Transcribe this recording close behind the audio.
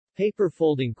Paper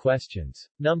folding questions.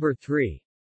 Number 3.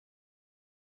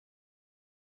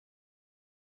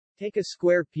 Take a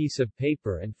square piece of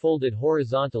paper and fold it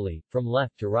horizontally, from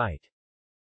left to right.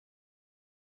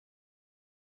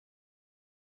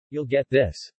 You'll get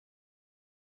this.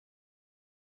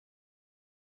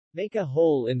 Make a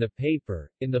hole in the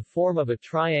paper, in the form of a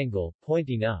triangle,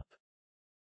 pointing up.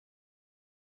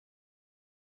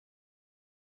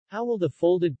 How will the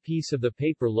folded piece of the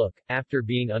paper look, after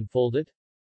being unfolded?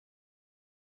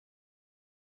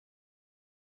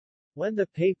 When the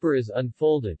paper is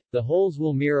unfolded, the holes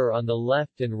will mirror on the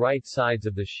left and right sides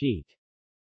of the sheet.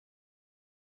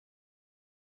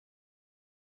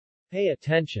 Pay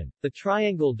attention. The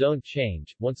triangle don't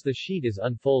change, once the sheet is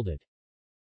unfolded.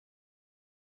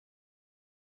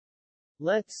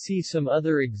 Let's see some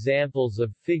other examples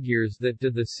of figures that do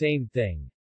the same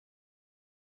thing.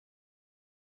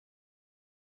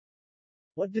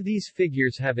 What do these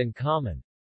figures have in common?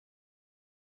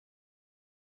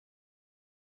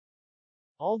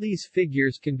 All these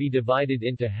figures can be divided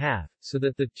into half, so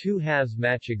that the two halves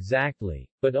match exactly,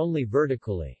 but only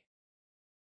vertically.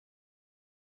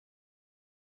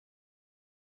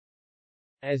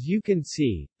 As you can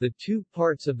see, the two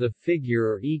parts of the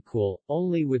figure are equal,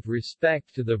 only with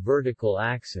respect to the vertical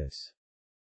axis.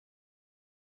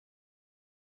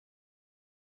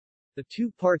 The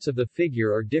two parts of the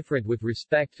figure are different with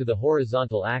respect to the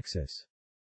horizontal axis.